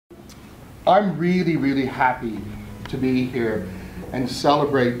I'm really happy to be here and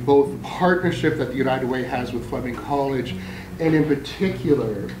celebrate both the partnership that the United Way has with Fleming College, and in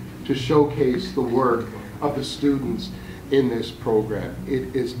particular to showcase the work of the students in this program.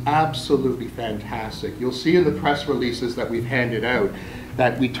 It is absolutely fantastic. You'll see in the press releases that we've handed out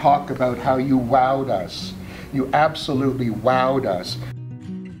that we talk about how you wowed us. You absolutely wowed us.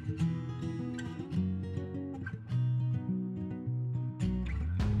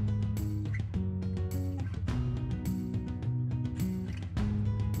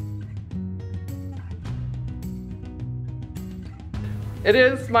 It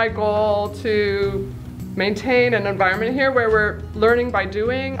is my goal to maintain an environment here where we're learning by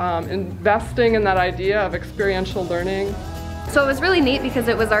doing, investing in that idea of experiential learning. So it was really neat because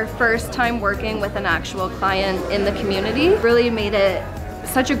it was our first time working with an actual client in the community. Really made it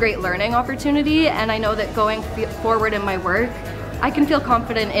such a great learning opportunity, and I know that going forward in my work, I can feel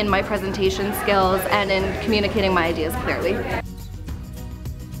confident in my presentation skills and in communicating my ideas clearly.